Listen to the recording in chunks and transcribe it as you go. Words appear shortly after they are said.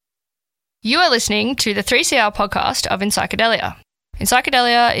You are listening to the 3CR podcast of In Psychedelia. In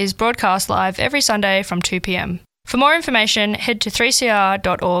Psychedelia is broadcast live every Sunday from 2 p.m. For more information, head to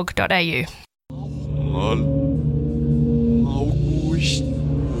 3cr.org.au.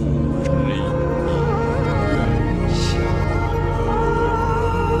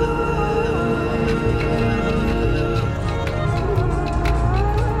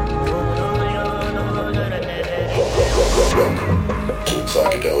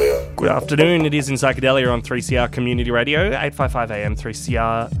 Good afternoon, it is In Psychedelia on 3CR Community Radio, 855 AM,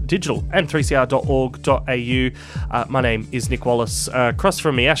 3CR Digital and 3cr.org.au. My name is Nick Wallace. Across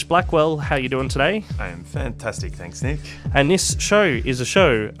from me, Ash Blackwell. How are you doing today? I am fantastic, thanks Nick. And this show is a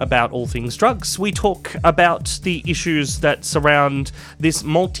show about all things drugs. We talk about the issues that surround this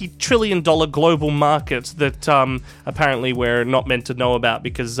multi-trillion-dollar global market that apparently we're not meant to know about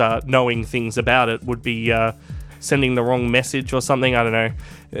because knowing things about it would be sending the wrong message or something. I don't know.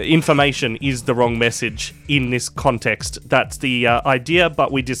 Information is the wrong message in this context. That's the idea,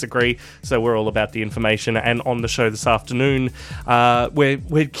 but we disagree. So we're all about the information. And on the show this afternoon,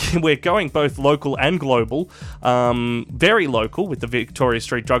 we're going both local and global. Very local with the Victoria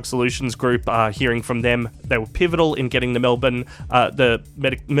Street Drug Solutions Group. Hearing from them, they were pivotal in getting the Melbourne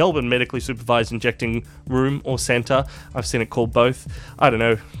medically supervised injecting room or centre. I've seen it called both. I don't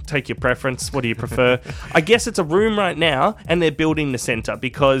know. Take your preference. What do you prefer? I guess it's a room right now, and they're building the centre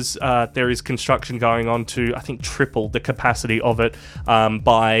because there is construction going on to, I think, triple the capacity of it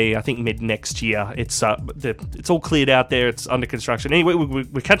by, I think, mid next year. It's all cleared out there. It's under construction. Anyway,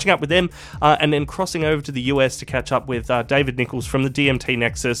 we're catching up with them and then crossing over to the US to catch up with David Nichols from the DMT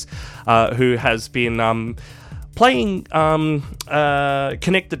Nexus, who has been playing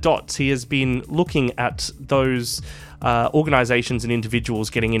Connect the Dots. He has been looking at those organisations and individuals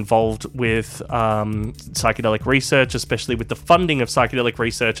getting involved with psychedelic research, especially with the funding of psychedelic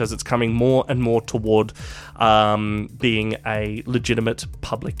research as it's coming more and more toward being a legitimate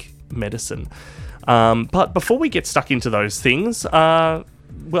public medicine. But before we get stuck into those things,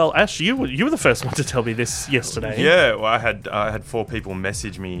 well, Ash, you were the first one to tell me this yesterday. Yeah, well, I had 4 people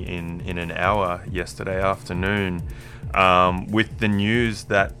message me in an hour yesterday afternoon with the news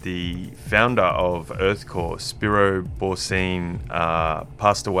that the founder of EarthCore, Spiro Borsin,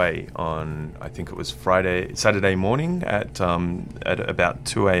 passed away on, I think it was Saturday morning at about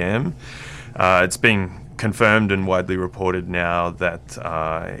 2 a.m. It's been confirmed and widely reported now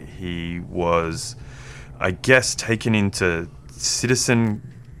that he was, I guess, taken into citizen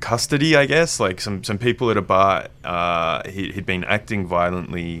custody, I guess. Like some people at a bar, he'd been acting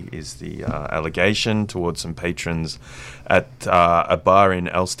violently is the allegation towards some patrons at a bar in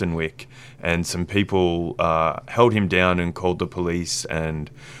Elsternwick, and some people held him down and called the police,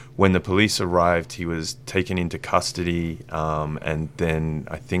 and when the police arrived he was taken into custody and then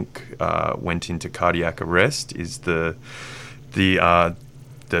I think went into cardiac arrest is the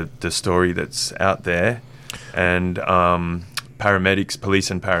story that's out there. And police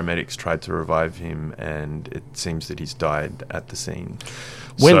and paramedics tried to revive him, and it seems that he's died at the scene.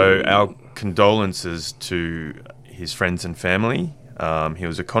 So our condolences to his friends and family. He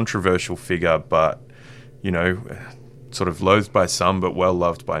was a controversial figure, but, sort of loathed by some, but well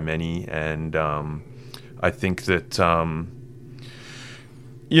loved by many. And I think that,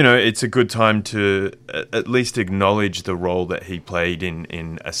 it's a good time to at least acknowledge the role that he played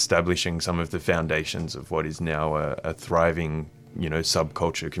in establishing some of the foundations of what is now a thriving,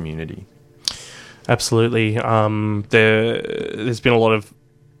 subculture community. Absolutely. There's been a lot of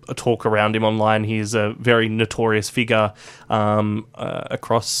talk around him online. He is a very notorious figure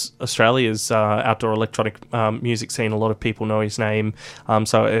across Australia's outdoor electronic music scene. A lot of people know his name.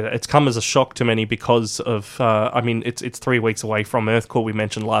 So it's come as a shock to many because of, it's 3 weeks away from EarthCore. We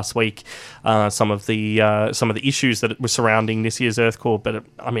mentioned last week some of the issues that were surrounding this year's EarthCore, but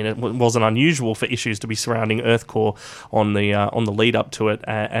it wasn't unusual for issues to be surrounding EarthCore on the lead up to it,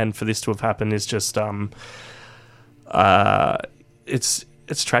 and for this to have happened is just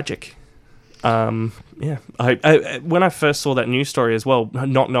it's tragic. When I first saw that news story as well,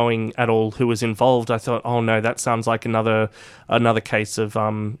 not knowing at all who was involved, I thought, oh no, that sounds like another case of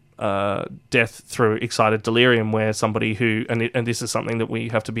death through excited delirium, where somebody who, and this is something that we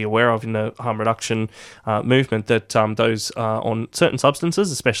have to be aware of in the harm reduction movement, that those on certain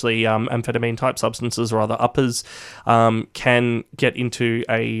substances, especially amphetamine type substances or other uppers, can get into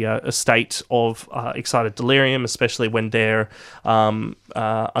a state of excited delirium, especially when they're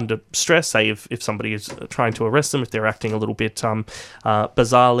under stress. Say if somebody is trying to arrest them, if they're acting a little bit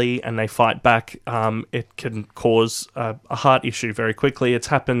bizarrely and they fight back, it can cause a heart issue very quickly. It's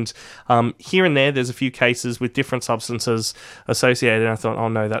happened And here and there's a few cases with different substances associated. And I thought, oh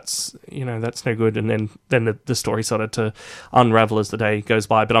no, that's no good. And then the story started to unravel as the day goes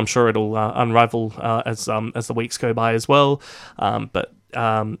by. But I'm sure it'll unravel as the weeks go by as well. But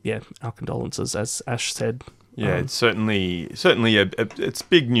our condolences, as Ash said. Yeah, it's certainly it's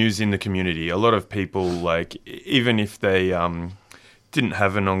big news in the community. A lot of people, like, even if they didn't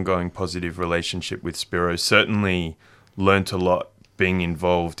have an ongoing positive relationship with Spiro, certainly learnt a lot being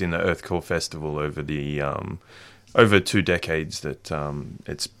involved in the Earthcore Festival over the over 2 decades that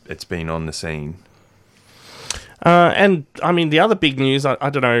it's been on the scene. And I mean, the other big news, I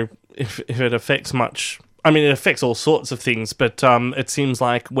don't know if it affects much. I mean, it affects all sorts of things, but it seems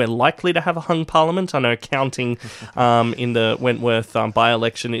like we're likely to have a hung parliament. I know counting in the Wentworth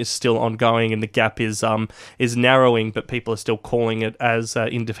by-election is still ongoing, and the gap is narrowing, but people are still calling it as a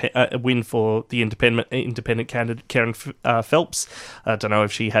win for the independent candidate Karen Phelps. I don't know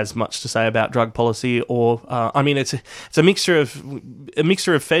if she has much to say about drug policy, or I mean, it's a mixture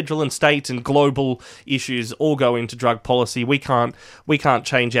of federal and state and global issues all go into drug policy. We can't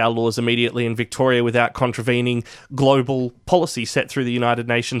change our laws immediately in Victoria without contravening global policy set through the United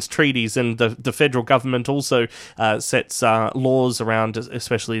Nations treaties, and the federal government also sets laws around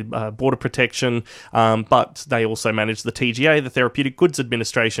especially border protection, but they also manage the TGA, the Therapeutic Goods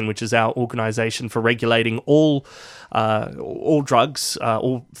Administration, which is our organisation for regulating all drugs,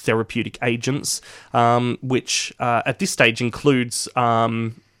 all therapeutic agents, which at this stage includes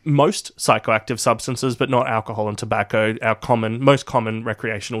most psychoactive substances, but not alcohol and tobacco, our most common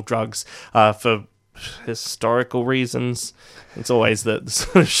recreational drugs, for historical reasons. It's always the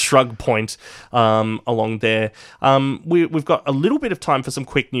sort of shrug point along there. We've got a little bit of time for some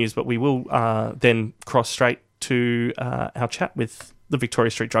quick news, but we will then cross straight to our chat with the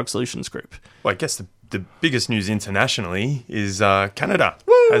Victoria Street Drug Solutions Group. Well, I guess the biggest news internationally is Canada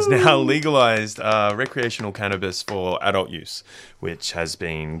has now legalised recreational cannabis for adult use, which has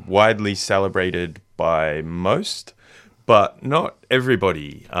been widely celebrated by most, but not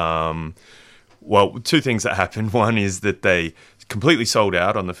everybody. Well, 2 things that happened. One is that they completely sold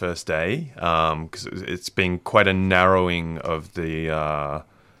out on the first day, because it's been quite a narrowing of the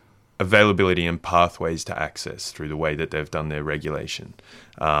availability and pathways to access through the way that they've done their regulation.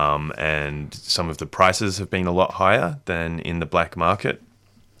 And some of the prices have been a lot higher than in the black market.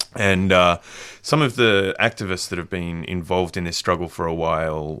 And some of the activists that have been involved in this struggle for a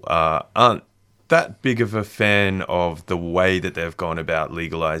while aren't that big of a fan of the way that they've gone about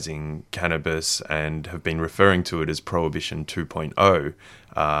legalizing cannabis, and have been referring to it as Prohibition 2.0,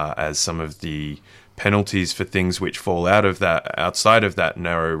 as some of the penalties for things which fall outside of that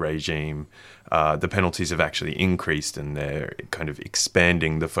narrow regime. The penalties have actually increased, and they're kind of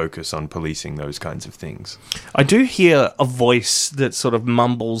expanding the focus on policing those kinds of things. I do hear a voice that sort of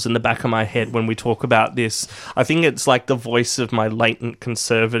mumbles in the back of my head when we talk about this. I think it's like the voice of my latent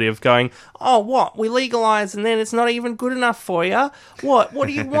conservative going, oh, what? We legalise and then it's not even good enough for you? What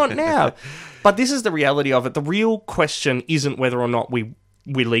do you want now? But this is the reality of it. The real question isn't whether or not we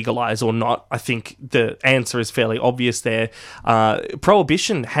legalise or not. I think the answer is fairly obvious there.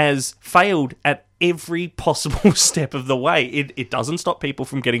 Prohibition has failed at every possible step of the way. It doesn't stop people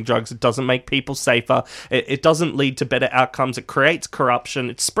from getting drugs. It doesn't make people safer. It doesn't lead to better outcomes. It creates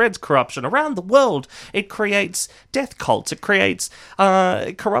corruption. It spreads corruption around the world. It creates death cults. It creates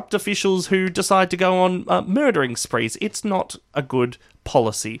corrupt officials who decide to go on murdering sprees. It's not a good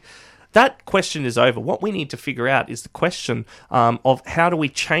policy. That question is over. What we need to figure out is the question of how do we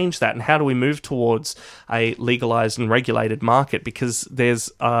change that, and how do we move towards a legalized and regulated market, because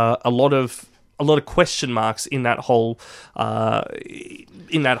there's a lot of question marks in that whole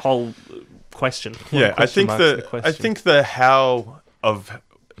question. Yeah, I think the how of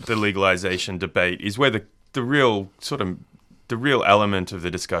the legalization debate is where the real element of the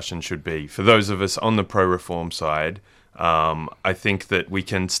discussion should be. For those of us on the pro-reform side, I think that we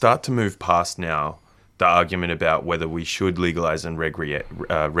can start to move past now the argument about whether we should legalize and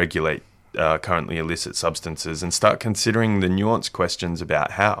regulate currently illicit substances, and start considering the nuanced questions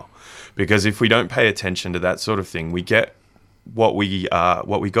about how. Because if we don't pay attention to that sort of thing, we get what we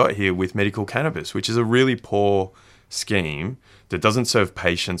got here with medical cannabis, which is a really poor scheme that doesn't serve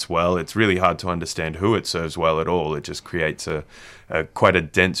patients well. It's really hard to understand who it serves well at all. It just creates quite a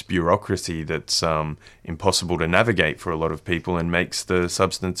dense bureaucracy that's impossible to navigate for a lot of people, and makes the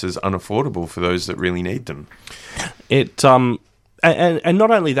substances unaffordable for those that really need them. And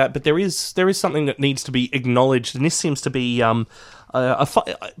not only that, but there is something that needs to be acknowledged, and this seems to be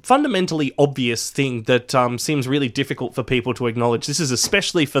fundamentally obvious thing that seems really difficult for people to acknowledge. This is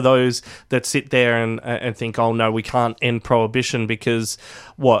especially for those that sit there and think, oh no, we can't end prohibition because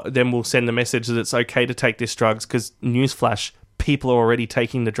then we'll send the message that it's okay to take these drugs, because newsflash, people are already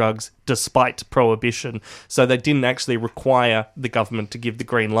taking the drugs despite prohibition. So they didn't actually require the government to give the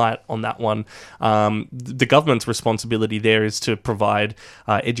green light on that one. The government's responsibility there is to provide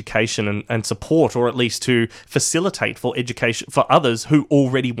education and support, or at least to facilitate for education for others who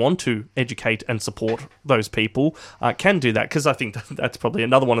already want to educate and support those people, can do that. Because I think that's probably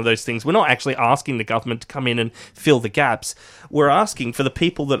another one of those things. We're not actually asking the government to come in and fill the gaps. We're asking for the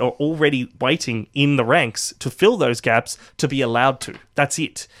people that are already waiting in the ranks to fill those gaps to be allowed to. That's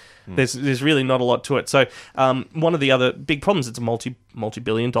it. There's really not a lot to it. So one of the other big problems, it's a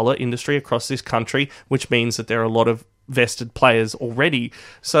multi-billion-dollar industry across this country, which means that there are a lot of vested players already.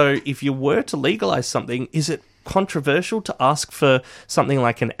 So if you were to legalise something, is it controversial to ask for something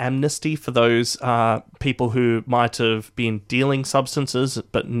like an amnesty for those people who might have been dealing substances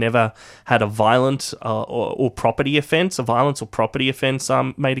but never had a violent or property offence, a violence or property offence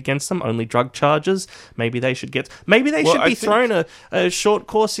made against them, only drug charges? Maybe they should be thrown a short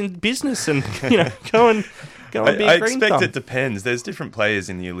course in business and go and be a green I expect thumb. it depends. There's different players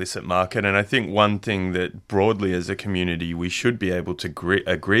in the illicit market, and I think one thing that broadly as a community we should be able to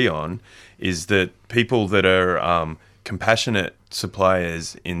agree on is that people that are compassionate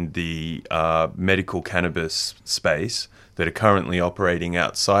suppliers in the medical cannabis space that are currently operating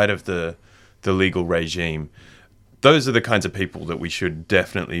outside of the legal regime, those are the kinds of people that we should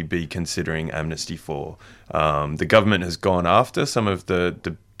definitely be considering amnesty for. The government has gone after some of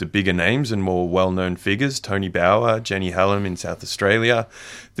the bigger names and more well-known figures, Tony Bauer, Jenny Hallam in South Australia.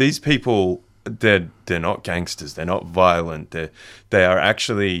 These people, they're not gangsters, they're not violent, they are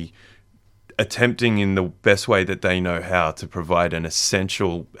actually attempting in the best way that they know how to provide an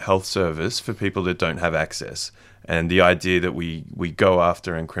essential health service for people that don't have access. And the idea that we go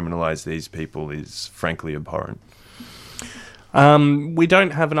after and criminalise these people is frankly abhorrent. We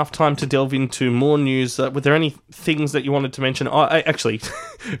don't have enough time to delve into more news. Were there any things that you wanted to mention? Actually,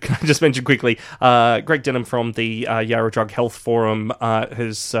 can I just mention quickly, Greg Denham from the Yarra Drug Health Forum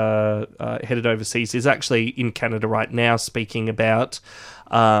has headed overseas, is actually in Canada right now speaking about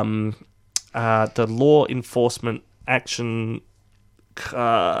the law enforcement action.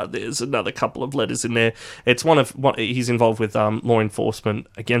 There's another couple of letters in there. It's he's involved with law enforcement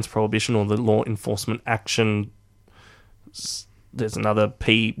against prohibition, or the law enforcement action. There's another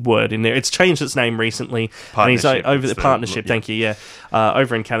P word in there. It's changed its name recently. Partnership. And he's over the partnership. Yeah. Thank you. Yeah,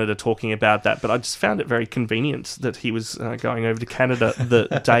 over in Canada talking about that. But I just found it very convenient that he was going over to Canada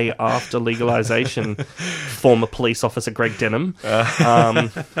the day after legalization. Former police officer Greg Denham,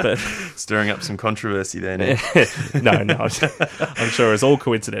 but Stirring up some controversy there, Nick. no, I'm sure it's all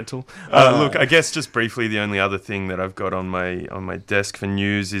coincidental. Look, I guess just briefly, the only other thing that I've got on my desk for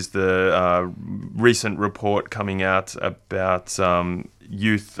news is the recent report coming out about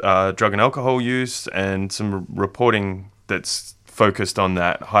youth drug and alcohol use, and some reporting that's focused on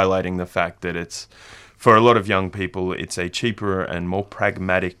that, highlighting the fact that it's, for a lot of young people, it's a cheaper and more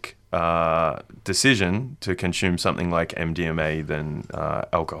pragmatic decision to consume something like MDMA than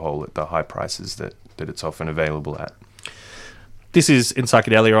alcohol at the high prices that it's often available at. This is In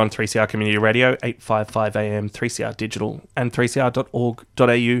Psychedelia on 3CR Community Radio, 855 AM, 3CR Digital, and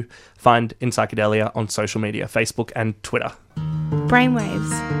 3cr.org.au. Find In Psychedelia on social media, Facebook and Twitter.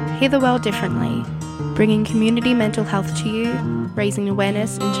 Brainwaves. Hear the world differently. Bringing community mental health to you, raising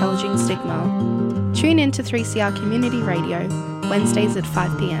awareness and challenging stigma. Tune in to 3CR Community Radio, Wednesdays at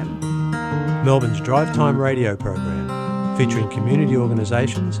 5 p.m. Melbourne's Drive Time radio program, featuring community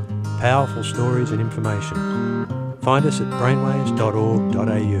organisations, powerful stories and information. Find us at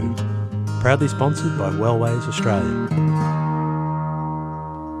brainwaves.org.au. Proudly sponsored by Wellways Australia.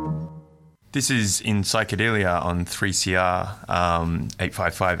 This is In Psychedelia on 3CR,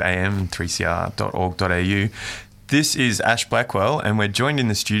 855 AM and 3cr.org.au. This is Ash Blackwell, and we're joined in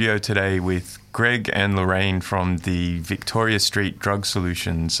the studio today with Greg and Lorraine from the Victoria Street Drug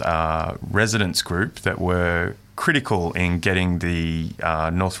Solutions residents group that were critical in getting the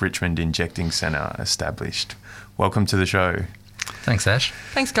North Richmond Injecting Centre established. Welcome to the show. Thanks, Ash.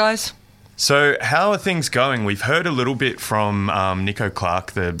 Thanks, guys. So how are things going? We've heard a little bit from Nico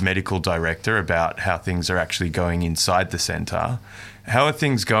Clark, the medical director, about how things are actually going inside the centre. How are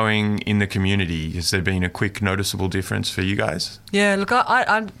things going in the community? Has there been a quick noticeable difference for you guys? Yeah, look,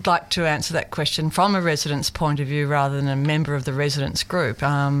 I'd like to answer that question from a resident's point of view rather than a member of the residents group.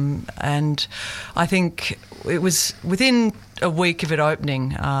 And I think it was within a week of it opening,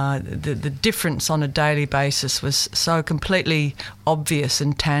 the difference on a daily basis was so completely obvious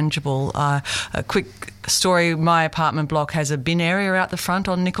and tangible. A quick story, my apartment block has a bin area out the front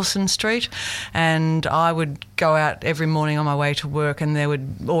on Nicholson Street, and I would go out every morning on my way to work and there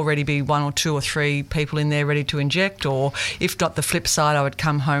would already be 1 or 2 or 3 people in there ready to inject, or if not the flip side, I would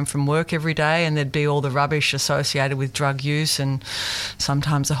come home from work every day and there'd be all the rubbish associated with drug use and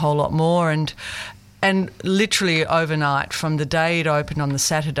sometimes a whole lot more. And literally overnight, from the day it opened on the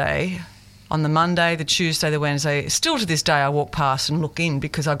Saturday, on the Monday, the Tuesday, the Wednesday, still to this day I walk past and look in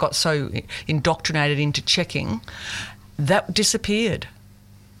because I got so indoctrinated into checking, that disappeared.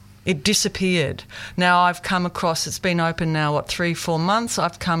 It disappeared. Now I've come across, it's been open now, 3-4 months,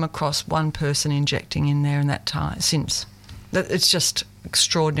 I've come across one person injecting in there in that time since. It's just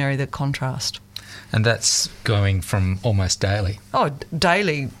extraordinary, the contrast. And that's going from almost daily. Oh,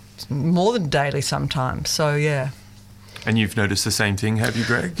 daily. More than daily sometimes, so yeah. And you've noticed the same thing, have you,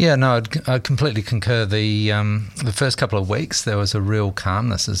 Greg? Yeah, no, I completely concur. The first couple of weeks there was a real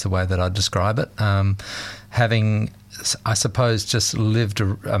calmness, is the way that I'd describe it. Having, I suppose, just lived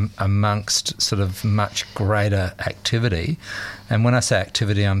amongst sort of much greater activity. And when I say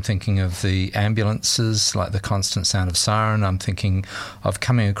activity, I'm thinking of the ambulances, like the constant sound of siren. I'm thinking of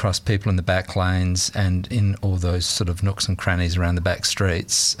coming across people in the back lanes and in all those sort of nooks and crannies around the back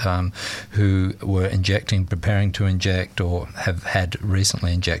streets who were injecting, preparing to inject, or have had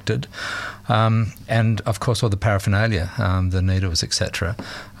recently injected. And, of course, all the paraphernalia, the needles, etc.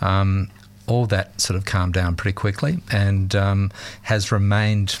 All that sort of calmed down pretty quickly and has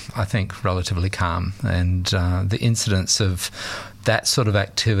remained, I think, relatively calm. And the incidence of that sort of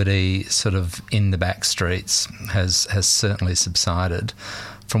activity sort of in the back streets has certainly subsided.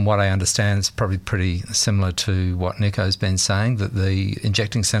 From what I understand, it's probably pretty similar to what Nico's been saying, that the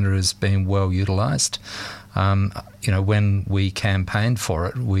injecting centre has been well utilised. When we campaigned for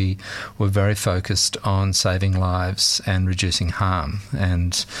it, we were very focused on saving lives and reducing harm.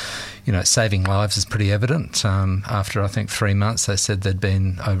 And, saving lives is pretty evident. After, I think, 3 months, they said there'd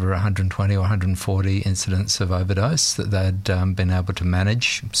been over 120 or 140 incidents of overdose that they'd been able to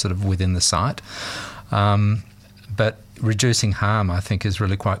manage sort of within the site. But reducing harm, I think, is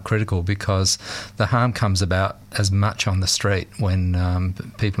really quite critical, because the harm comes about as much on the street when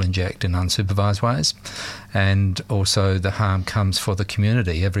people inject in unsupervised ways, and also the harm comes for the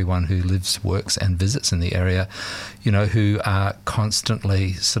community, everyone who lives, works and visits in the area, who are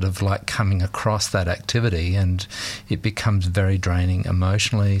constantly sort of like coming across that activity, and it becomes very draining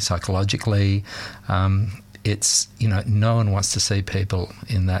emotionally, psychologically. It's, no one wants to see people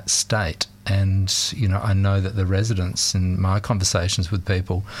in that state. And, I know that the residents in my conversations with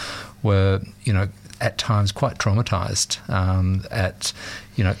people were, at times quite traumatised at,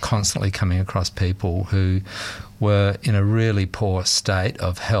 constantly coming across people who were in a really poor state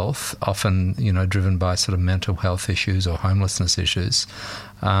of health, often, driven by sort of mental health issues or homelessness issues.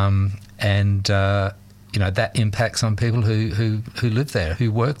 That impacts on people who live there,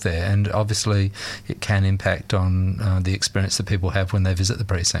 who work there, and obviously it can impact on the experience that people have when they visit the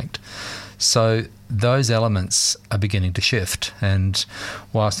precinct. So those elements are beginning to shift, and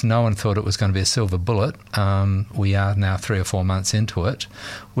whilst no one thought it was going to be a silver bullet, we are now 3 or 4 months into it.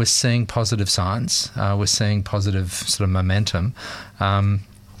 We're seeing positive signs. We're seeing positive sort of momentum.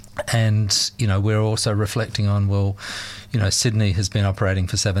 And, we're also reflecting on, Sydney has been operating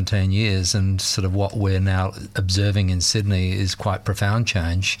for 17 years, and sort of what we're now observing in Sydney is quite profound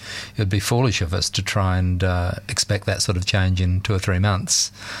change. It would be foolish of us to try and expect that sort of change in 2 or 3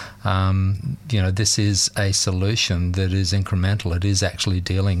 months. This is a solution that is incremental. It is actually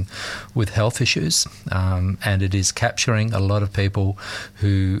dealing with health issues, and it is capturing a lot of people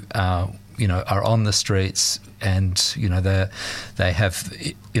who are on the streets, and they have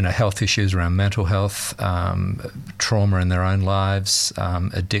health issues around mental health, trauma in their own lives,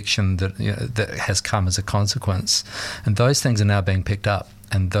 addiction that has come as a consequence, and those things are now being picked up.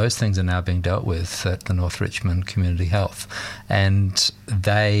 And those things are now being dealt with at the North Richmond Community Health. And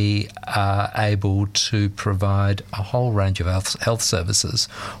they are able to provide a whole range of health services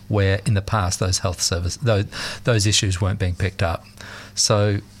where in the past those issues weren't being picked up.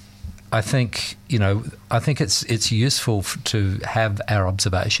 So I think it's useful to have our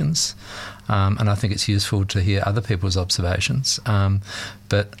observations, and I think it's useful to hear other people's observations.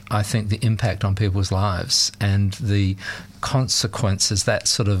 But I think the impact on people's lives and the consequences, that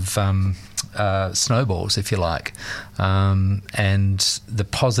sort of snowballs, if you like, and the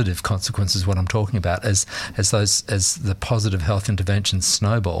positive consequences, what I'm talking about, as the positive health interventions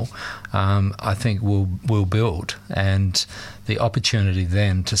snowball, I think will build, and the opportunity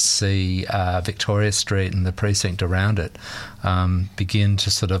then to see Victoria Street and the precinct around it begin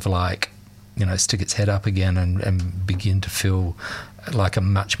to sort of stick its head up again and begin to feel like a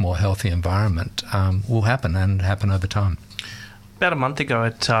much more healthy environment, will happen and happen over time. About a month ago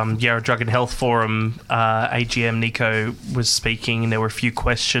at Yarra Drug and Health Forum, AGM Nico was speaking, and there were a few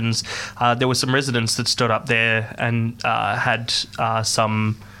questions. There were some residents that stood up there and had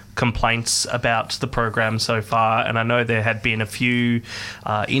some complaints about the program so far, and I know there had been a few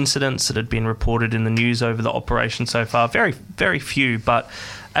incidents that had been reported in the news over the operation so far. Very, very few, but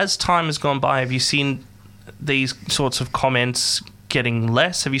as time has gone by, have you seen these sorts of comments getting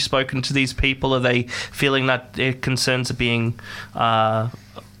less? Have you spoken to these people? Are they feeling that their concerns are being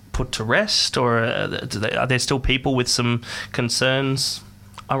put to rest, or are there still people with some concerns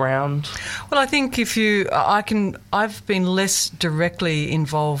around? Well, I think I've been less directly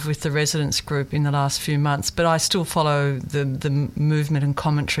involved with the residents group in the last few months, but I still follow the movement and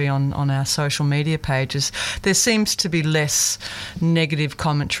commentary on our social media pages. There seems to be less negative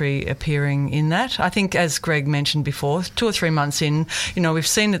commentary appearing in that. I think, as Greg mentioned before, 2 or 3 months in, we've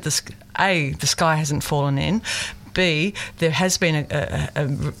seen that the sky hasn't fallen in. B, there has been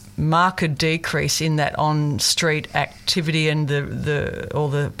a marked decrease in that on-street activity and all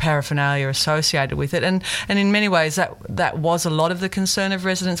the paraphernalia associated with it. And in many ways, that was a lot of the concern of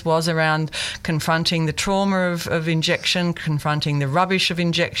residents, was around confronting the trauma of injection, confronting the rubbish of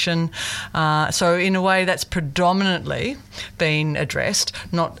injection. So in a way, that's predominantly been addressed,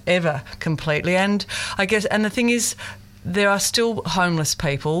 not ever completely. And I guess, and the thing is, there are still homeless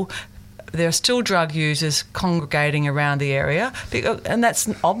people. There are still drug users congregating around the area, and that's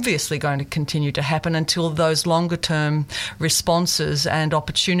obviously going to continue to happen until those longer-term responses and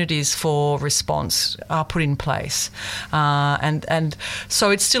opportunities for response are put in place. And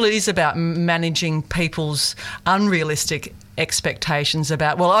so it still is about managing people's unrealistic expectations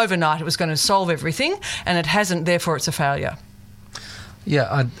about, well, overnight it was going to solve everything, and it hasn't, therefore it's a failure.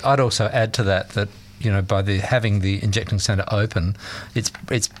 Yeah, I'd also add to that by having the injecting centre open,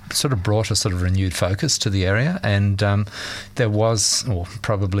 it's sort of brought a sort of renewed focus to the area, and there was, or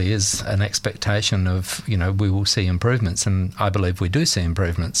probably is, an expectation of, we will see improvements, and I believe we do see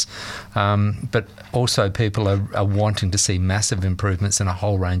improvements. But also people are wanting to see massive improvements in a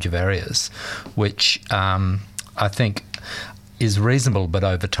whole range of areas, which I think is reasonable, but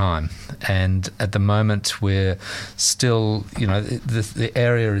over time. And at the moment, we're still, the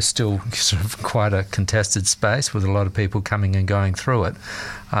area is still sort of quite a contested space with a lot of people coming and going through it.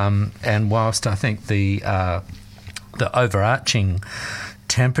 And whilst I think the overarching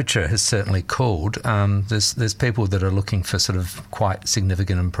temperature has certainly cooled, there's people that are looking for sort of quite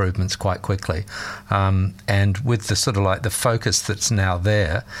significant improvements quite quickly. And with the sort of the focus that's now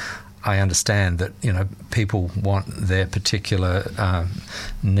there, I understand that people want their particular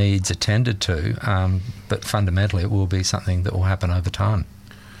needs attended to, but fundamentally it will be something that will happen over time.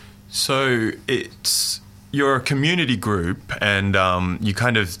 So you're a community group, and you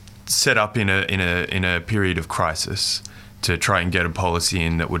kind of set up in a period of crisis to try and get a policy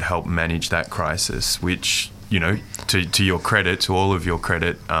in that would help manage that crisis, which, to your credit, to all of your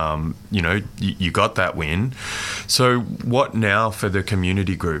credit, you got that win. So what now for the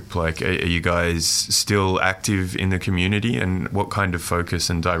community group? Are you guys still active in the community, and what kind of focus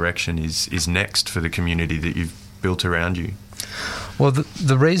and direction is next for the community that you've built around you? Well,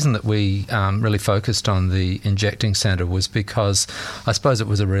 the reason that we really focused on the injecting centre was because I suppose it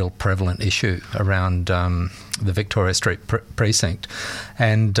was a real prevalent issue around the Victoria Street precinct,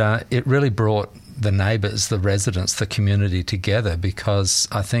 and it really brought the neighbours, the residents, the community together, because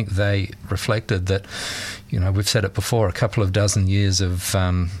I think they reflected that, we've said it before, a couple of dozen years of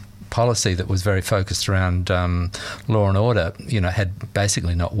policy that was very focused around law and order, had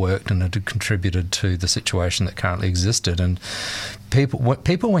basically not worked, and had contributed to the situation that currently existed. And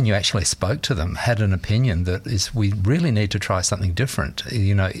people, when you actually spoke to them, had an opinion that we really need to try something different.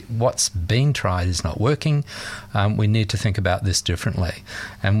 What's being tried is not working. We need to think about this differently.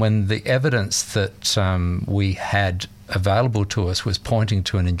 And when the evidence that we had available to us was pointing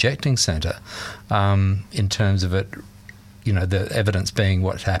to an injecting centre, in terms of it, the evidence being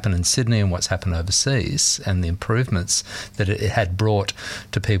what's happened in Sydney and what's happened overseas, and the improvements that it had brought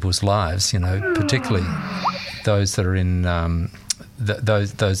to people's lives, particularly those that are in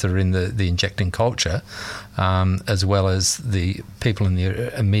those that are in the injecting culture, as well as the people in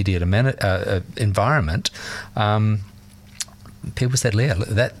the immediate environment. People said,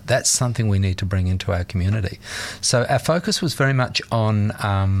 "Yeah, that's something we need to bring into our community." So our focus was very much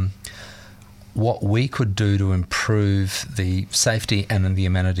on what we could do to improve the safety and the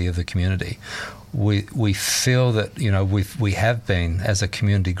amenity of the community. We feel that, you know, we have been, as a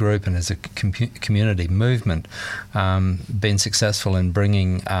community group and as a community movement, been successful in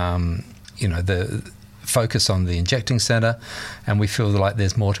bringing, you know, the focus on the injecting centre, and we feel like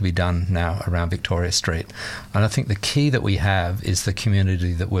there's more to be done now around Victoria Street. And I think the key that we have is the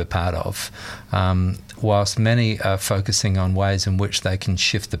community that we're part of. Whilst many are focusing on ways in which they can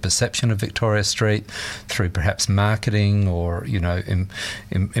shift the perception of Victoria Street through perhaps marketing or, you know,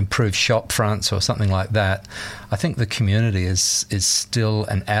 improve shop fronts or something like that, I think the community is still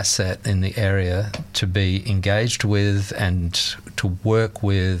an asset in the area to be engaged with and to work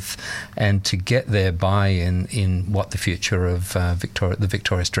with and to get their buy-in in what the future of the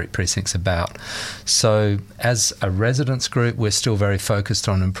Victoria Street precinct's about. So as a residents group, we're still very focused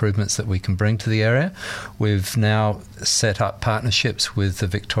on improvements that we can bring to the area. We've now set up partnerships with the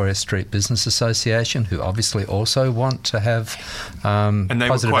Victoria Street Business Association, who obviously also want to have and they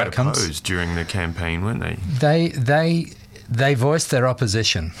positive were quite outcomes. Opposed during the campaign, weren't they? They voiced their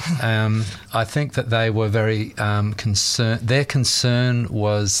opposition. I think that they were very concerned. Their concern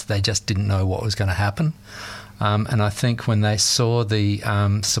was they just didn't know what was going to happen. And I think when they saw the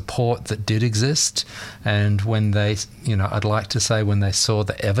support that did exist, and when they, you know, I'd like to say when they saw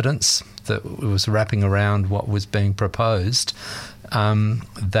the evidence that was wrapping around what was being proposed,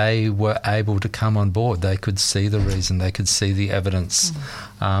 they were able to come on board. They could see the reason, they could see the evidence,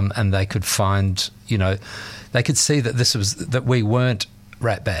 and they could find, you know, they could see that that we weren't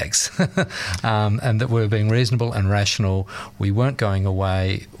rat bags, and that we were being reasonable and rational. We weren't going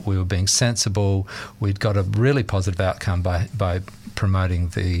away. We were being sensible. We'd got a really positive outcome by promoting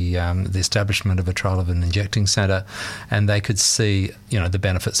the establishment of a trial of an injecting centre, and they could see, you know, the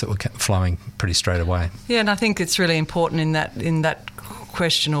benefits that were flowing pretty straight away. Yeah, and I think it's really important in that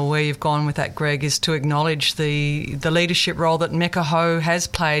question, or where you've gone with that, Greg, is to acknowledge the leadership role that Mecca Ho has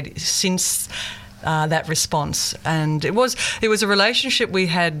played since that response. And it was a relationship we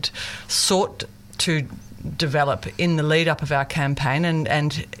had sought to develop in the lead up of our campaign,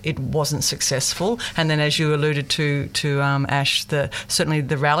 and it wasn't successful. And then, as you alluded to Ash, certainly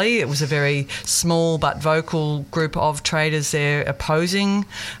the rally, it was a very small but vocal group of traders there opposing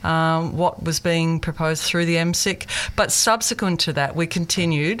what was being proposed through the MSIC. But subsequent to that, we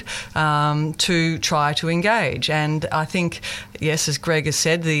continued to try to engage. And I think, yes, as Greg has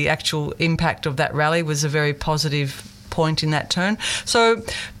said, the actual impact of that rally was a very positive point in that turn. So,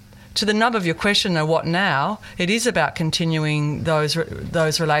 to the nub of your question, though, what now? It is about continuing those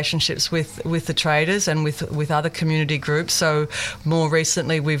relationships with the traders and with other community groups. So more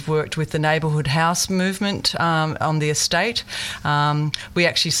recently, we've worked with the Neighbourhood House movement on the estate. We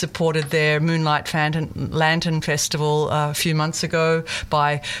actually supported their Moonlight Lantern Festival a few months ago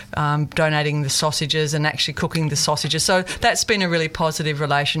by donating the sausages and actually cooking the sausages. So that's been a really positive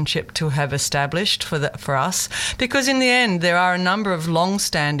relationship to have established for us, because in the end, there are a number of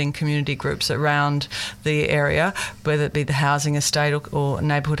long-standing community groups around the area, whether it be the housing estate or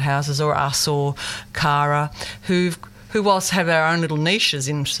neighbourhood houses or us or Cara, who whilst have our own little niches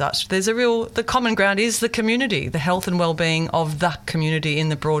in such, the common ground is the community, the health and well-being of the community in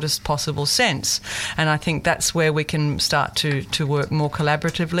the broadest possible sense. And I think that's where we can start to work more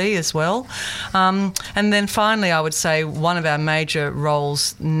collaboratively as well. And then finally, I would say one of our major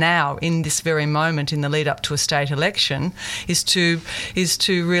roles now in this very moment in the lead up to a state election is to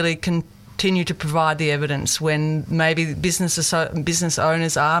really continue to provide the evidence when maybe business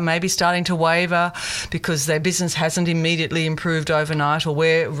owners are maybe starting to waver because their business hasn't immediately improved overnight, or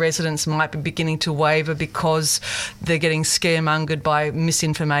where residents might be beginning to waver because they're getting scaremongered by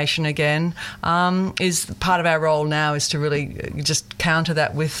misinformation again. Is part of our role now is to really just counter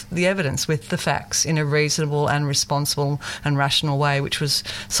that with the evidence, with the facts, in a reasonable and responsible and rational way, which was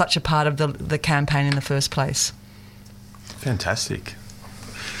such a part of the campaign in the first place. Fantastic.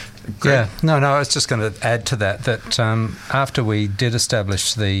 Great. Yeah, no, I was just going to add to that after we did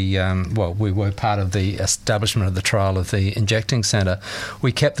establish we were part of the establishment of the trial of the injecting centre,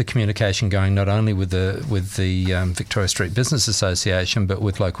 we kept the communication going not only with the Victoria Street Business Association, but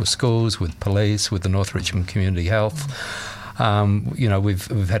with local schools, with police, with the North Richmond Community Health.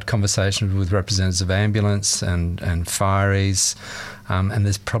 We've had conversations with representatives of ambulance and fireys, and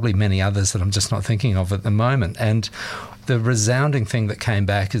there's probably many others that I'm just not thinking of at the moment. And the resounding thing that came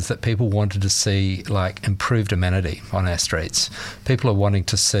back is that people wanted to see like improved amenity on our streets. People are wanting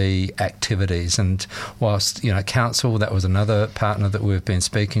to see activities, and whilst council, that was another partner that we've been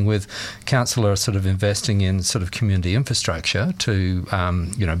speaking with. Council are sort of investing in sort of community infrastructure to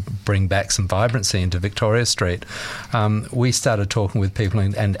bring back some vibrancy into Victoria Street. We started talking with people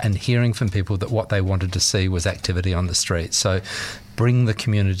and hearing from people that what they wanted to see was activity on the street. So bring the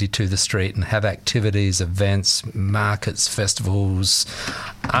community to the street and have activities, events, markets, festivals,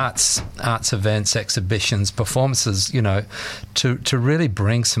 arts events, exhibitions, performances, to really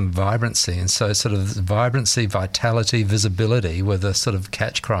bring some vibrancy. And so sort of vibrancy, vitality, visibility were the sort of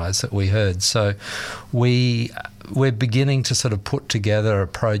catch cries that we heard. So we're beginning to sort of put together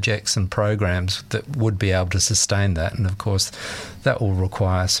projects and programs that would be able to sustain that. And of course, that will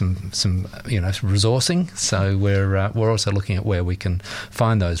require some resourcing. So we're also looking at where we can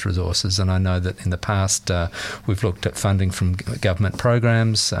find those resources. And I know that in the past we've looked at funding from government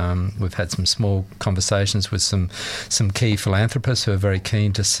programs. We've had some small conversations with some key philanthropists who are very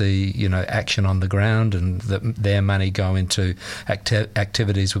keen to see action on the ground, and that their money go into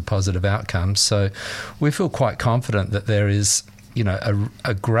activities with positive outcomes. So we feel quite confident that there is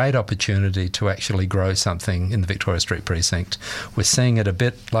a great opportunity to actually grow something in the Victoria Street precinct. We're seeing it a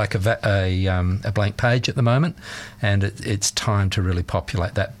bit like a blank page at the moment, and it's time to really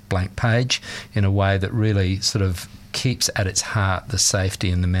populate that blank page in a way that really sort of keeps at its heart the safety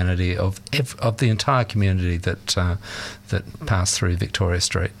and amenity of the entire community that pass through Victoria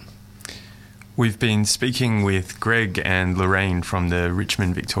Street. We've been speaking with Greg and Lorraine from the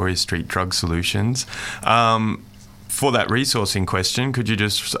Richmond Victoria Street Drug Solutions. For that resourcing question, could you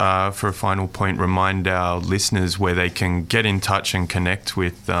just, for a final point, remind our listeners where they can get in touch and connect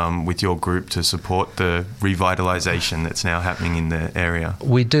with your group to support the revitalisation that's now happening in the area?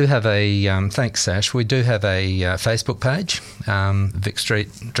 We do have thanks Sash, we do have a Facebook page, Vic Street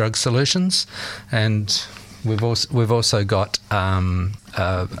Drug Solutions, and we've also got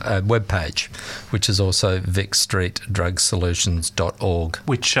a web page, which is also vicstreetdrugsolutions.org.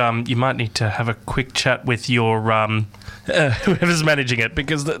 Which you might need to have a quick chat with your whoever's managing it,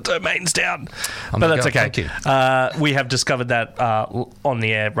 because the domain's down. But that's okay. Thank you. We have discovered that on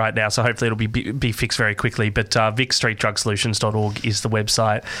the air right now, so hopefully it'll be fixed very quickly. But vicstreetdrugsolutions.org is the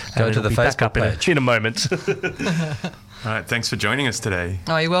website. Go to the Facebook page in a moment. All right, thanks for joining us today.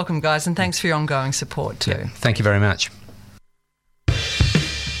 Oh, you're welcome, guys, and thanks for your ongoing support too. Yeah, thank you very much.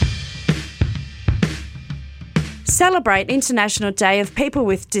 Celebrate International Day of People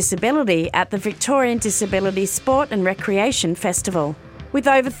with Disability at the Victorian Disability Sport and Recreation Festival. With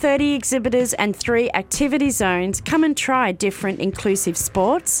over 30 exhibitors and 3 activity zones, come and try different inclusive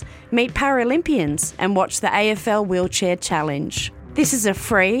sports, meet Paralympians and watch the AFL Wheelchair Challenge. This is a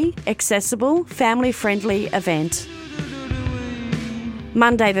free, accessible, family-friendly event.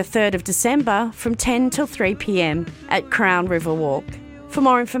 Monday the 3rd of December from 10 till 3 p.m. at Crown River Walk. For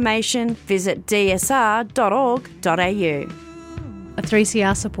more information, visit dsr.org.au. A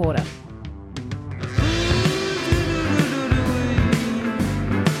 3CR supporter.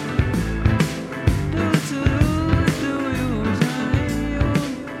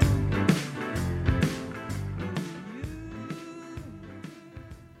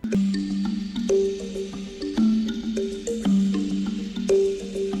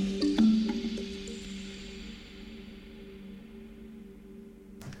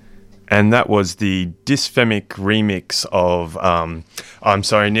 And that was the Dysphemic remix of, I'm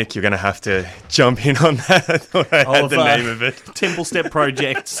sorry, Nick, you're going to have to jump in on that. I thought I had the name of it. Temple Step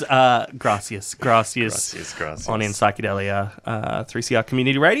Project's Gracias on In Psychedelia, 3CR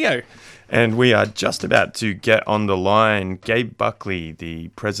Community Radio. And we are just about to get on the line Gabe Buckley, the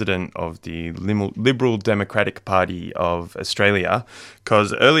president of the Liberal Democratic Party of Australia,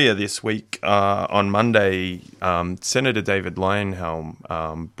 because earlier this week, on Monday, Senator David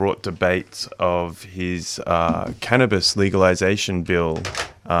Leyonhjelm brought debate of his cannabis legalisation bill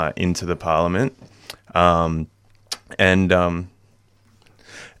into the Parliament.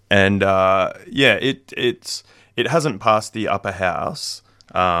 It hasn't passed the upper house.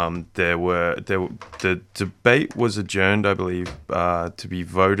 The debate was adjourned, I believe, to be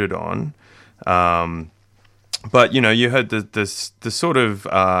voted on. But you heard the sort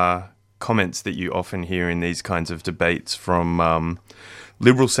of comments that you often hear in these kinds of debates from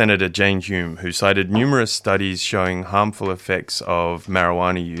Liberal Senator Jane Hume, who cited numerous studies showing harmful effects of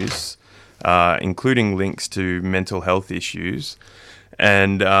marijuana use, including links to mental health issues,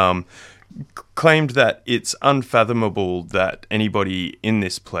 and claimed that it's unfathomable that anybody in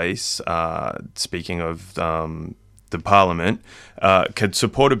this place, speaking of the Parliament could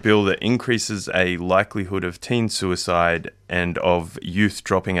support a bill that increases a likelihood of teen suicide and of youth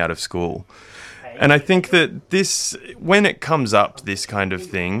dropping out of school. And I think that this, when it comes up, this kind of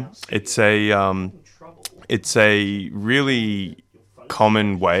thing, it's a really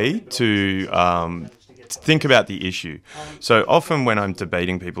common way to think about the issue. So often when I'm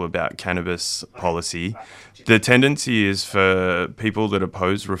debating people about cannabis policy, the tendency is for people that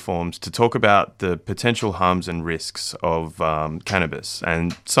oppose reforms to talk about the potential harms and risks of cannabis.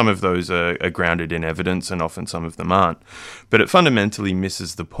 And some of those are grounded in evidence and often some of them aren't. But it fundamentally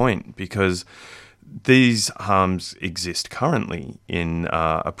misses the point because these harms exist currently in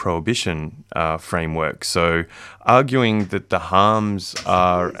a prohibition framework. So arguing that the harms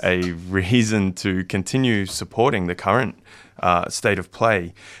are a reason to continue supporting the current state of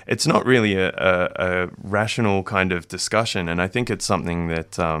play, it's not really a rational kind of discussion. And I think it's something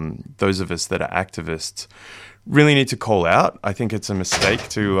that those of us that are activists really need to call out. I think it's a mistake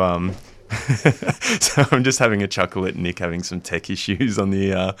to... So I'm just having a chuckle at Nick having some tech issues on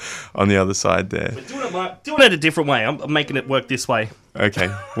the other side there. Doing it a different way. I'm making it work this way. Okay.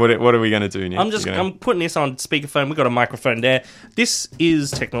 What are we going to do, Nick? I'm putting this on speakerphone. We've got a microphone there. This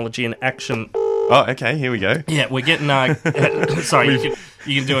is technology in action. Oh, okay. Here we go. Yeah, we're getting. Sorry,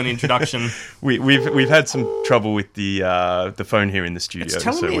 you can do an introduction. We've had some trouble with the phone here in the studio. It's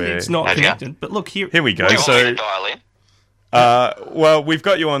telling me it's not connected. But look here. Here we go. So dial in. Well, we've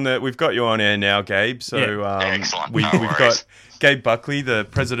got you on air now, Gabe. So excellent. We've got Gabe Buckley, the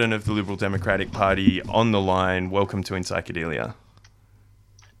president of the Liberal Democratic Party, on the line. Welcome to In Psychedelia.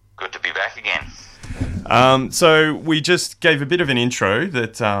 Good to be back again. So we just gave a bit of an intro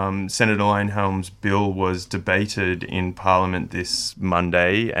that Senator Leyonhjelm's bill was debated in Parliament this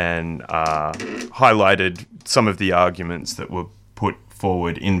Monday and highlighted some of the arguments that were put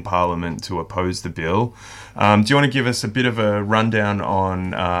forward in Parliament to oppose the bill. Do you want to give us a bit of a rundown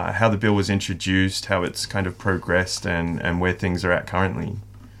on how the bill was introduced, how it's kind of progressed, and where things are at currently?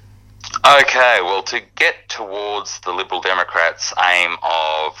 Okay, well, to get towards the Liberal Democrats' aim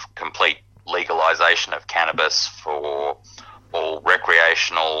of complete legalisation of cannabis for all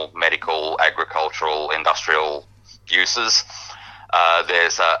recreational, medical, agricultural, industrial uses,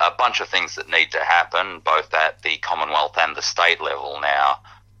 there's a bunch of things that need to happen, both at the Commonwealth and the state level now.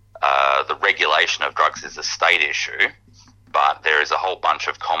 The regulation of drugs is a state issue, but there is a whole bunch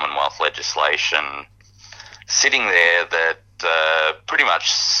of Commonwealth legislation sitting there that pretty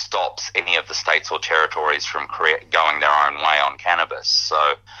much stops any of the states or territories from going their own way on cannabis.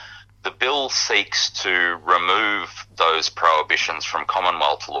 So the bill seeks to remove those prohibitions from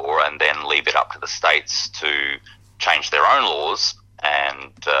Commonwealth law and then leave it up to the states to change their own laws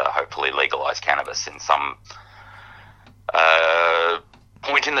and hopefully legalise cannabis in some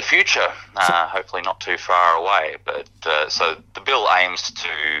point in the future, hopefully not too far away. But so the bill aims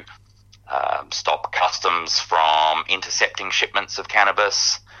to stop customs from intercepting shipments of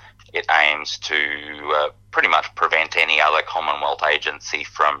cannabis. It aims to pretty much prevent any other Commonwealth agency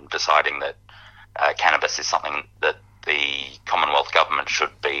from deciding that cannabis is something that the Commonwealth government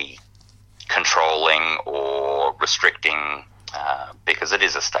should be controlling or restricting because it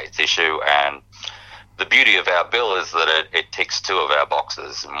is a state's issue. And the beauty of our bill is that it ticks two of our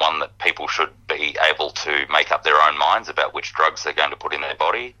boxes, and one, that people should be able to make up their own minds about which drugs they're going to put in their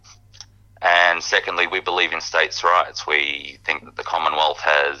body. And secondly, we believe in states' rights. We think that the Commonwealth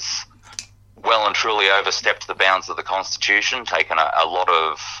has well and truly overstepped the bounds of the Constitution, taken a lot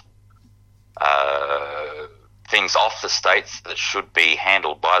of things off the states that should be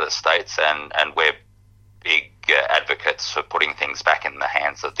handled by the states, and we're big advocates for putting things back in the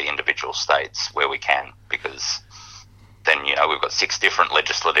hands of the individual states where we can, because then, we've got 6 different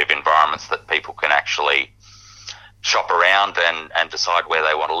legislative environments that people can actually shop around and decide where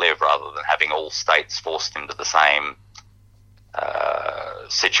they want to live, rather than having all states forced into the same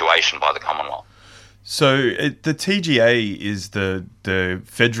situation by the Commonwealth. So the TGA is the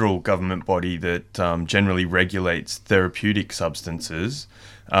federal government body that generally regulates therapeutic substances.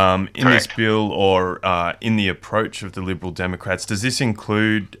 In this bill, or in the approach of the Liberal Democrats, does this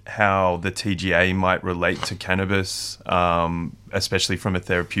include how the TGA might relate to cannabis, especially from a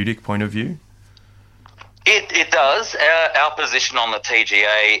therapeutic point of view? It does. Our position on the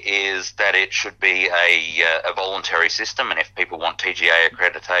TGA is that it should be a voluntary system, and if people want TGA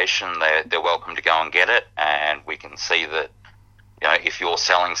accreditation, they're welcome to go and get it. And we can see that, if you're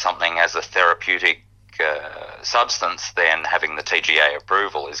selling something as a therapeutic substance, then having the TGA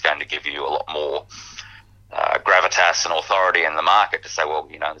approval is going to give you a lot more gravitas and authority in the market to say, well,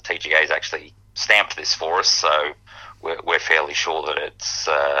 the TGA's actually stamped this for us, so we're fairly sure that it's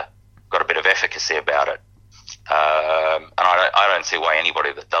got a bit of efficacy about it. And I don't see why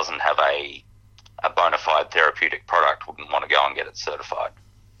anybody that doesn't have a bona fide therapeutic product wouldn't want to go and get it certified.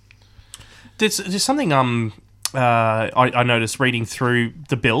 There's something I noticed reading through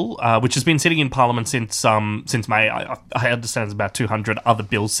the bill, which has been sitting in Parliament since May. I understand there's about 200 other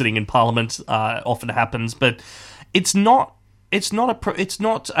bills sitting in Parliament. Often happens, but it's not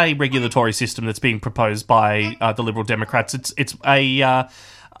a regulatory system that's being proposed by the Liberal Democrats. It's a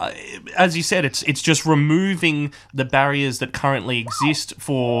as you said, it's just removing the barriers that currently exist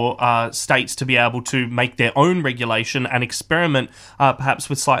for states to be able to make their own regulation and experiment perhaps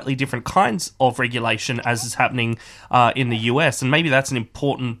with slightly different kinds of regulation as is happening in the US. And maybe that's an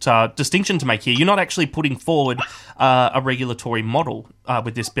important distinction to make here. You're not actually putting forward a regulatory model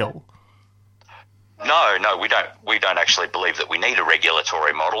with this bill. No, we don't. We don't actually believe that we need a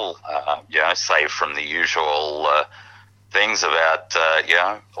regulatory model, save from the usual things about,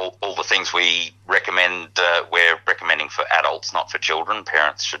 all the things we recommend. We're recommending for adults, not for children.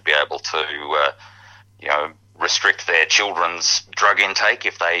 Parents should be able to, restrict their children's drug intake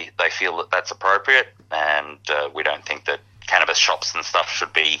if they feel that that's appropriate. And we don't think that cannabis shops and stuff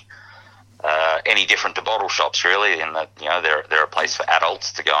should be any different to bottle shops, really, in that they're a place for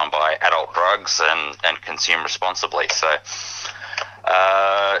adults to go and buy adult drugs and consume responsibly. So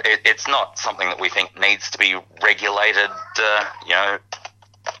it's not something that we think needs to be regulated.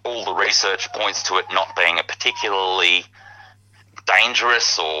 All the research points to it not being a particularly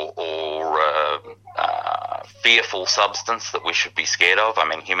dangerous or fearful substance that we should be scared of. I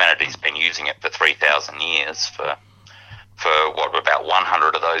mean, humanity's been using it for 3,000 years for about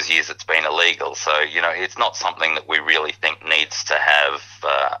 100 of those years it's been illegal. So, it's not something that we really think needs to have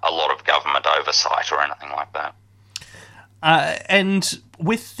a lot of government oversight or anything like that. And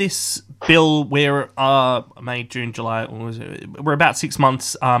with this bill, we're May, June, July, we're about 6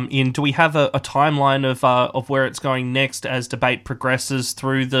 months in. Do we have a timeline of where it's going next as debate progresses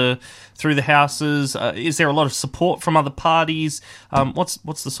through the houses? Is there a lot of support from other parties?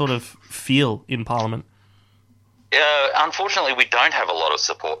 What's the sort of feel in Parliament? Unfortunately, we don't have a lot of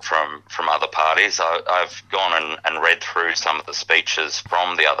support from other parties. I've gone and read through some of the speeches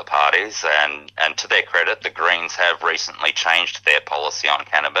from the other parties, and to their credit, the Greens have recently changed their policy on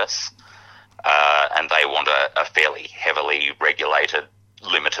cannabis, and they want a fairly heavily regulated,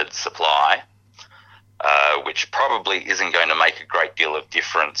 limited supply, which probably isn't going to make a great deal of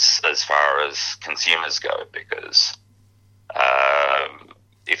difference as far as consumers go, because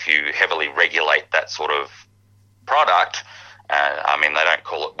if you heavily regulate that sort of product, they don't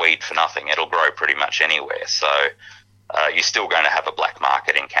call it weed for nothing. It'll grow pretty much anywhere. So you're still going to have a black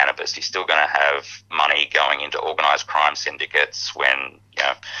market in cannabis. You're still going to have money going into organised crime syndicates when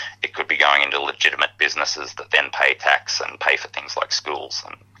it could be going into legitimate businesses that then pay tax and pay for things like schools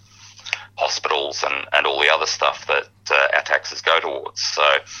and hospitals and all the other stuff that our taxes go towards. So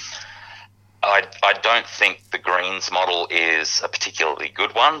I don't think the Greens model is a particularly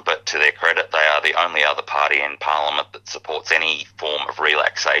good one, but to their credit, they are the only other party in Parliament that supports any form of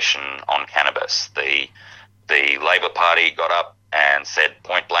relaxation on cannabis. The Labor Party got up and said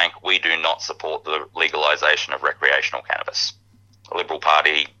point blank, we do not support the legalisation of recreational cannabis. The Liberal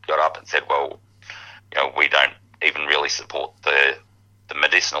Party got up and said, well, we don't even really support the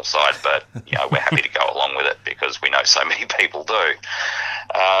medicinal side, but we're happy to go along with it because we know so many people do.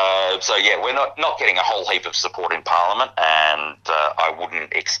 We're not getting a whole heap of support in Parliament, and I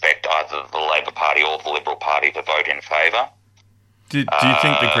wouldn't expect either the Labor Party or the Liberal Party to vote in favour. Do you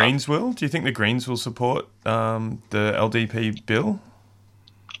think the Greens will? Do you think the Greens will support the LDP bill?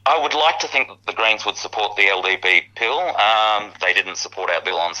 I would like to think that the Greens would support the LDP bill. They didn't support our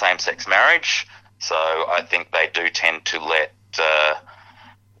bill on same-sex marriage, so I think they do tend to let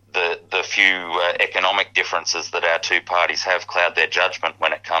the few economic differences that our two parties have cloud their judgment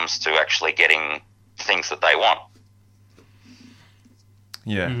when it comes to actually getting things that they want.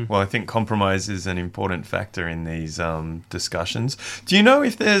 Yeah, well, I think compromise is an important factor in these discussions. Do you know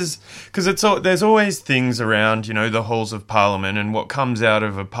if there's always things around, the halls of Parliament, and what comes out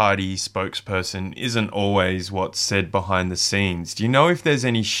of a party spokesperson isn't always what's said behind the scenes. Do you know if there's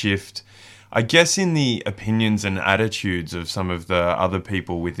any shift, I guess, in the opinions and attitudes of some of the other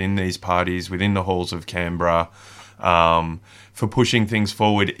people within these parties, within the halls of Canberra, for pushing things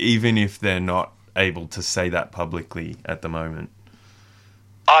forward, even if they're not able to say that publicly at the moment?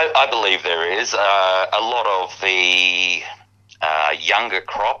 I believe there is. A lot of the younger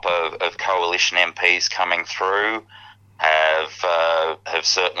crop of coalition MPs coming through have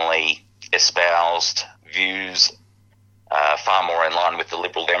certainly espoused views far more in line with the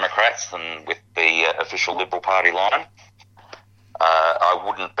Liberal Democrats than with the official Liberal Party line. I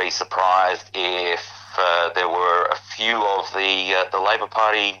wouldn't be surprised if there were a few of the Labor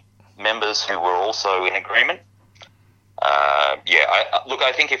Party members who were also in agreement.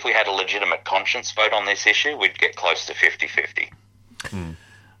 I think if we had a legitimate conscience vote on this issue, we'd get close to 50-50.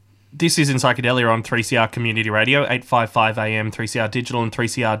 This is In Psychedelia on 3CR Community Radio, 855 AM, 3CR Digital and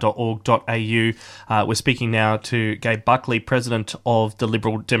 3cr.org.au. We're speaking now to Gabe Buckley, President of the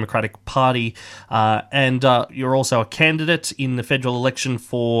Liberal Democratic Party, and you're also a candidate in the federal election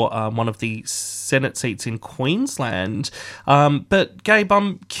for one of the Senate seats in Queensland. But Gabe,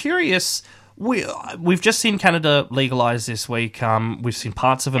 I'm curious... We've just seen Canada legalise this week. We've seen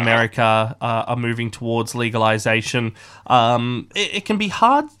parts of America are moving towards legalisation. It can be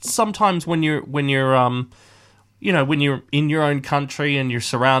hard sometimes when you're in your own country and you're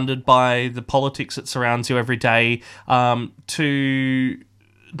surrounded by the politics that surrounds you every day, to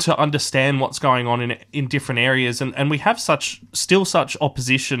understand what's going on in different areas, and we have such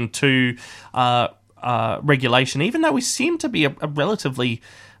opposition to regulation, even though we seem to be a relatively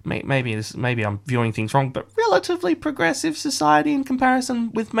maybe I'm viewing things wrong, but relatively progressive society in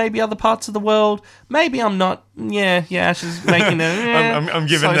comparison with maybe other parts of the world. Maybe I'm not. Yeah, Ash is making a. I'm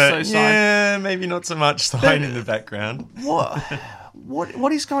giving that. Yeah, maybe not so much sign in the background.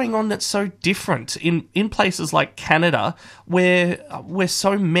 What is going on that's so different in places like Canada, where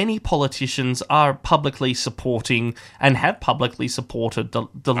so many politicians are publicly supporting and have publicly supported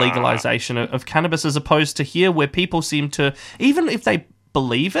the legalization of cannabis, as opposed to here, where people seem to, even if they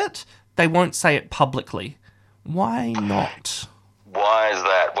believe it, they won't say it publicly. Why not? Why is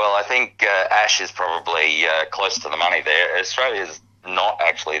that? Well, I think Ash is probably close to the money there. Australia's not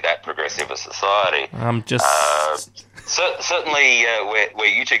actually that progressive a society. I'm just... certainly where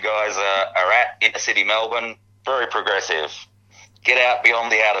you two guys are at, inner city Melbourne, very progressive. Get out beyond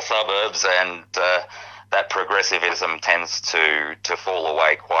the outer suburbs and... that progressivism tends to fall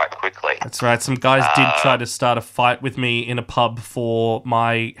away quite quickly. That's right. Some guys did try to start a fight with me in a pub for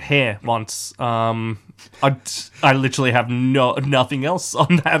my hair once. I literally have nothing else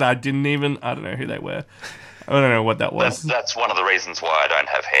on that. I don't know who they were. I don't know what that was. That's one of the reasons why I don't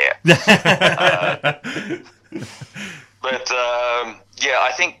have hair.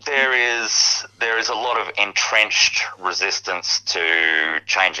 I think there is a lot of entrenched resistance to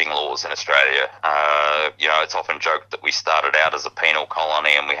changing laws in Australia. It's often joked that we started out as a penal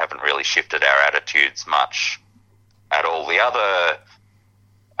colony and we haven't really shifted our attitudes much at all. The other,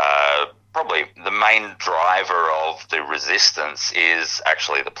 probably the main driver of the resistance is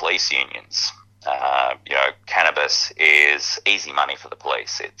actually the police unions. Cannabis is easy money for the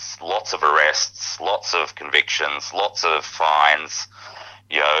police. It's lots of arrests, lots of convictions, lots of fines.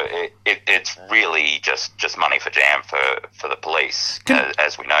 It's really just money for jam for the police.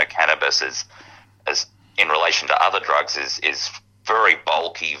 As we know, cannabis is in relation to other drugs is very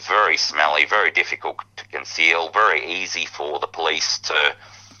bulky, very smelly, very difficult to conceal, very easy for the police to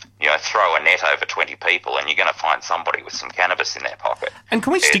throw a net over 20 people and you're going to find somebody with some cannabis in their pocket. And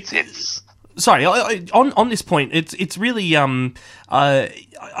can we Sorry, on this point, it's really I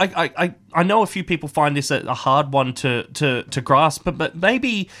know a few people find this a hard one to grasp, but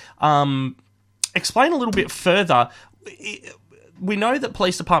maybe explain a little bit further. We know that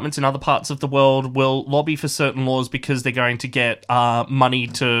police departments in other parts of the world will lobby for certain laws because they're going to get money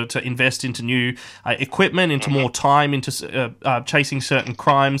to invest into new equipment, into more time, into chasing certain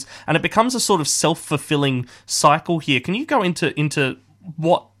crimes, and it becomes a sort of self-fulfilling cycle here. Can you go into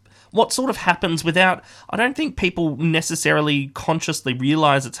what sort of happens without... I don't think people necessarily consciously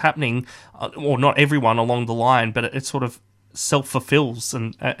realise it's happening, or not everyone along the line, but it sort of self-fulfills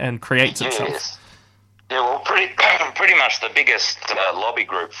and creates itself. Yes. Yeah, well, pretty much the biggest lobby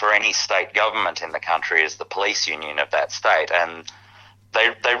group for any state government in the country is the police union of that state, and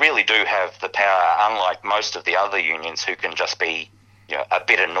they really do have the power, unlike most of the other unions who can just be a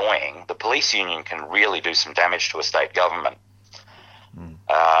bit annoying. The police union can really do some damage to a state government.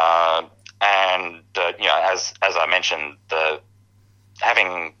 As I mentioned,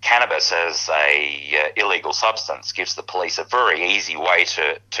 having cannabis as a illegal substance gives the police a very easy way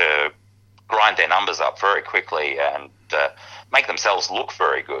to grind their numbers up very quickly and make themselves look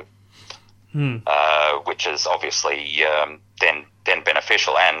very good, which is obviously then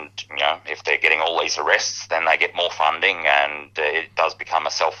beneficial. And if they're getting all these arrests, then they get more funding, and it does become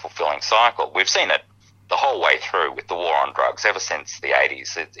a self-fulfilling cycle. We've seen it the whole way through with the war on drugs ever since the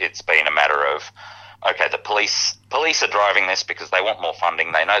 80s. It's been a matter of, okay, the police are driving this because they want more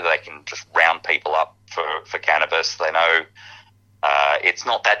funding. They know they can just round people up for cannabis. They know it's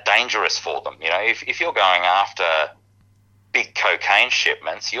not that dangerous for them. If you're going after big cocaine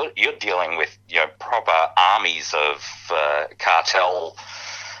shipments, you're dealing with proper armies of cartel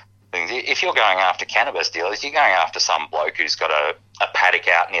things. If you're going after cannabis dealers, you're going after some bloke who's got a paddock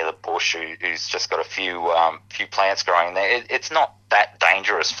out near the bush who's just got a few plants growing there. It's not that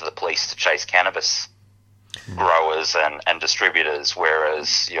dangerous for the police to chase cannabis growers and distributors,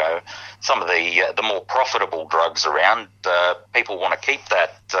 whereas some of the more profitable drugs around, people want to keep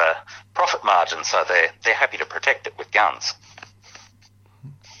that profit margin, so they're happy to protect it with guns.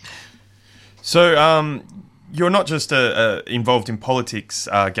 So you're not just involved in politics,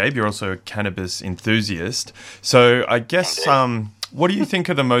 Gabe, you're also a cannabis enthusiast. So I guess what do you think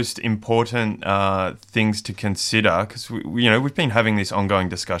are the most important things to consider? Because we've been having this ongoing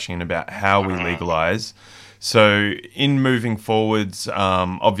discussion about how we legalise. So in moving forwards,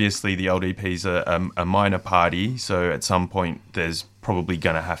 obviously the LDP is a minor party, so at some point there's probably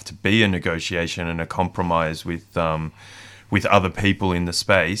going to have to be a negotiation and a compromise with other people in the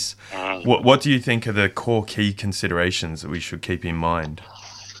space. What do you think are the core key considerations that we should keep in mind?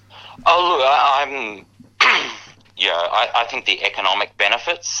 Oh, look, I think the economic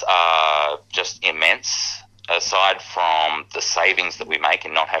benefits are just immense. Aside from the savings that we make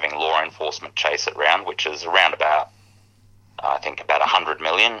in not having law enforcement chase it around, which is around about 100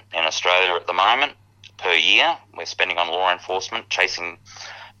 million in Australia at the moment per year, we're spending on law enforcement chasing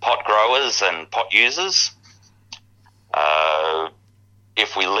pot growers and pot users.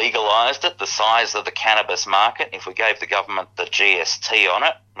 If we legalised it, the size of the cannabis market, if we gave the government the GST on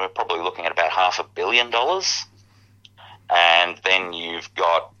it, we're probably looking at about $500 million. And then you've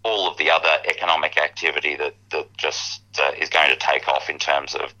got all of the other economic activity that just is going to take off in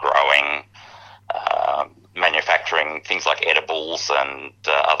terms of growing, manufacturing things like edibles and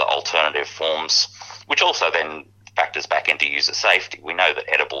other alternative forms, which also then factors back into user safety. We know that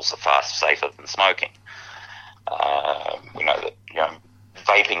edibles are far safer than smoking. We know that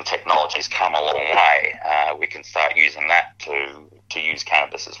vaping technology's come a long way. We can start using that to use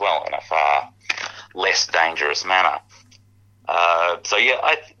cannabis as well in a far less dangerous manner.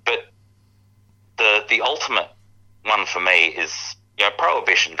 But the ultimate one for me is,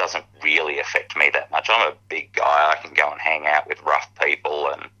 prohibition doesn't really affect me that much. I'm a big guy. I can go and hang out with rough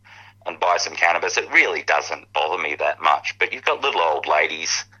people and buy some cannabis. It really doesn't bother me that much. But you've got little old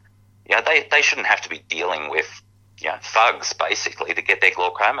ladies, they shouldn't have to be dealing with, thugs basically to get their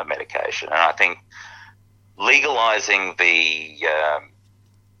glaucoma medication. And I think legalising the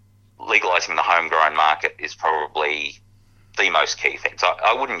homegrown market is probably the most key things.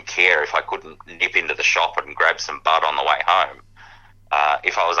 I wouldn't care if I couldn't nip into the shop and grab some bud on the way home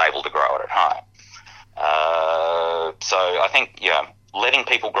if I was able to grow it at home. So I think letting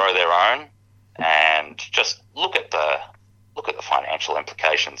people grow their own and just look at the financial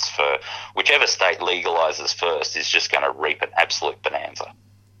implications for whichever state legalises first is just going to reap an absolute bonanza.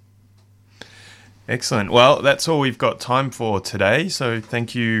 Excellent. Well, that's all we've got time for today. So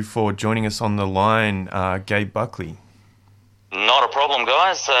thank you for joining us on the line, Gabe Buckley. Not a problem,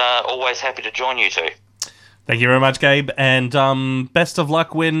 guys. Always happy to join you two. Thank you very much, Gabe, and best of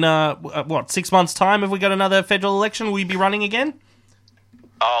luck when, 6 months' time, have we got another federal election? Will you be running again?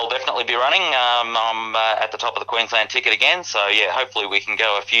 I'll definitely be running. I'm at the top of the Queensland ticket again, so hopefully we can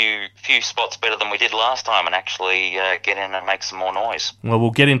go a few spots better than we did last time and actually get in and make some more noise. Well,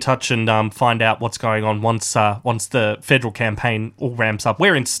 we'll get in touch and find out what's going on once the federal campaign all ramps up.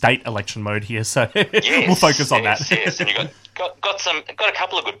 We're in state election mode here, so we'll focus on that. Yes, and you've got a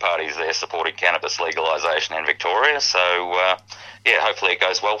couple of good parties there supporting cannabis legalisation in Victoria, so hopefully it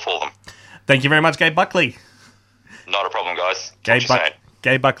goes well for them. Thank you very much, Gabe Buckley. Not a problem, guys.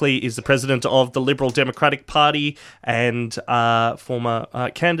 Gabe Buckley is the president of the Liberal Democratic Party and former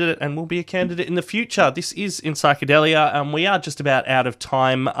candidate and will be a candidate in the future. This is In Psychedelia, and we are just about out of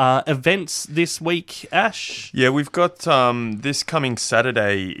time. Events this week, Ash? Yeah, we've got this coming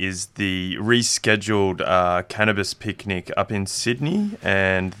Saturday is the rescheduled cannabis picnic up in Sydney,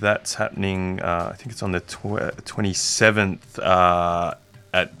 and that's happening, I think it's on the 27th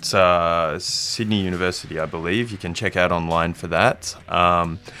at Sydney University, I believe. You can check out online for that.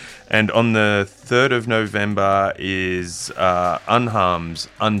 And on the 3rd of November is Unharm's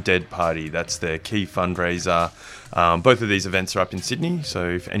Undead Party. That's their key fundraiser. Both of these events are up in Sydney, so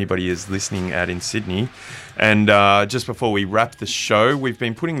if anybody is listening out in Sydney. And just before we wrap the show, we've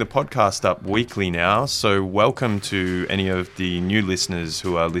been putting the podcast up weekly now, so welcome to any of the new listeners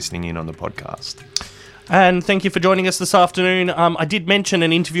who are listening in on the podcast. And thank you for joining us this afternoon. I did mention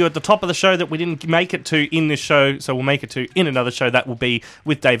an interview at the top of the show that we didn't make it to in this show, so we'll make it to in another show. That will be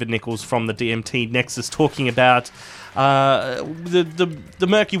with David Nichols from the DMT Nexus, talking about the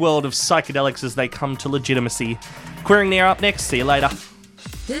murky world of psychedelics as they come to legitimacy. Queering Near up next. See you later.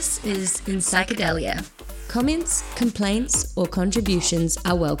 This is In Psychedelia. Comments, complaints, or contributions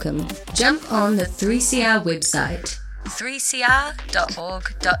are welcome. Jump on the 3CR website,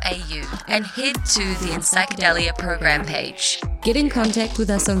 3cr.org.au, and head to the In Psychedelia program page. Get in contact with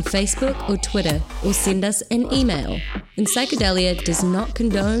us on Facebook or Twitter, or send us an email. In Psychedelia does not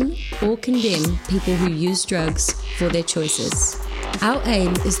condone or condemn people who use drugs for their choices. Our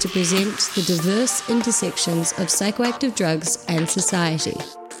aim is to present the diverse intersections of psychoactive drugs and society.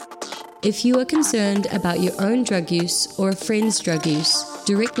 If you are concerned about your own drug use or a friend's drug use,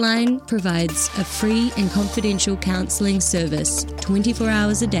 Direct Line provides a free and confidential counselling service 24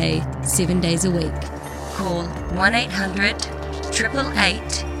 hours a day, 7 days a week. Call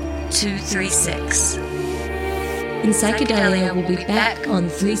 1-800-888-236. In Psychedelia will be back on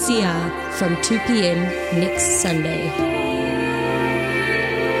 3CR from 2 p.m. next Sunday.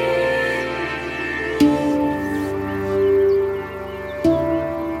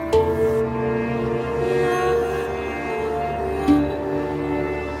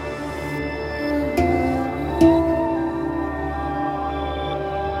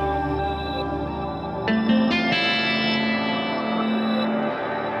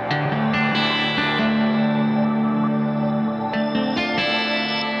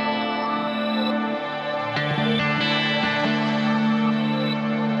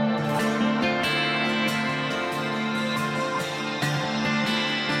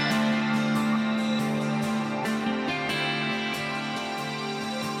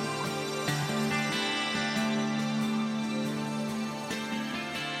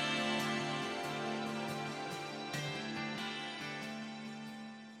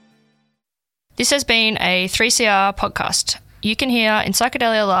 This has been a 3CR podcast. You can hear In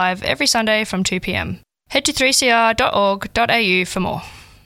Psychedelia live every Sunday from 2 p.m. Head to 3cr.org.au for more.